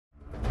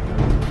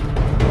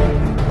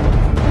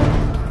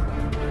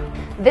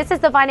This is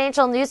the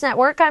Financial News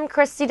Network. I'm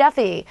Christy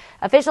Duffy.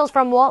 Officials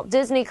from Walt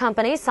Disney Co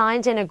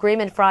signed an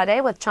agreement Friday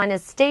with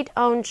China's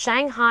state-owned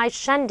Shanghai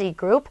Shendi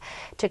Group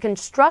to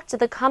construct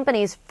the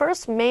company's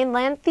first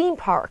mainland theme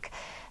park.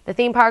 The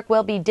theme park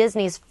will be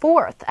Disney's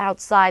fourth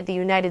outside the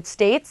United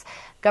States.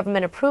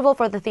 Government approval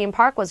for the theme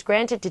park was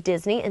granted to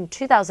Disney in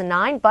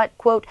 2009, but,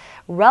 quote,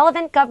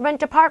 relevant government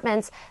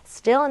departments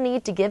still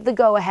need to give the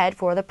go-ahead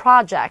for the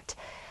project.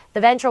 The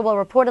venture will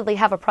reportedly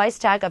have a price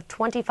tag of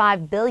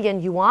 25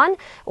 billion yuan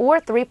or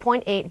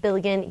 $3.8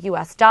 billion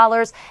US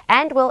dollars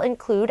and will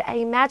include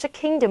a Magic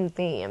Kingdom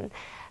theme.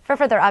 For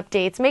further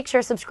updates, make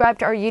sure to subscribe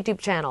to our YouTube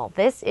channel.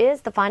 This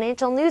is the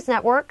Financial News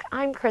Network.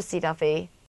 I'm Christy Duffy.